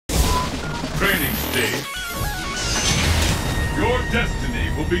stage. Your destiny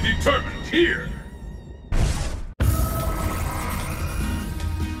will be determined here.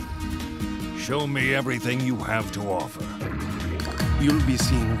 Show me everything you have to offer. You'll be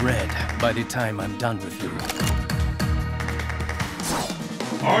seeing red by the time I'm done with you.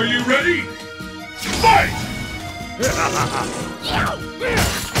 Are you ready? Fight!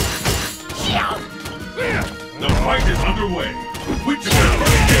 The fight is underway. Which of your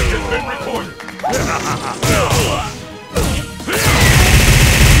first hits has been recorded?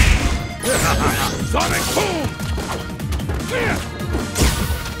 Sonic Boom!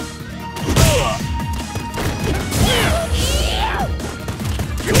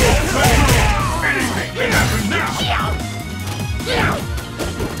 Anything can happen now!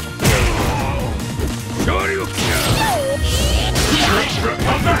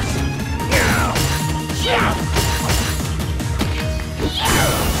 Come back!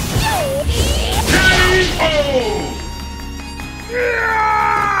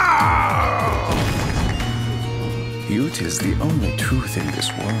 Youth is the only truth in this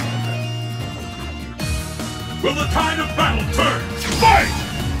world. Will the tide of battle turn? Fight!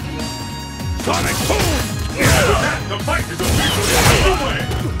 Sonic Boom! With that, the fight is officially underway!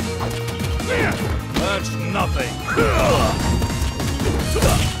 That's nothing.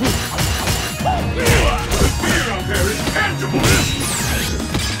 The fear out there is tangible!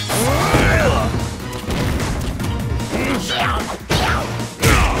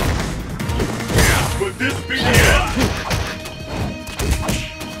 Could this be the end?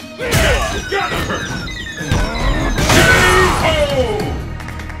 Yes, gotta hurt!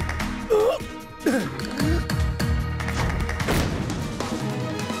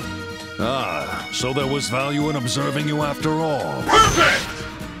 Ah, so there was value in observing you after all. Perfect!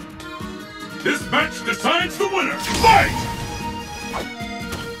 This match decides the winner! Fight!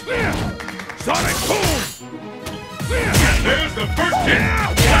 Sonic Boom! And there's the first hit!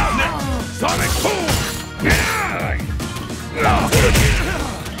 What's next? Sonic Boom!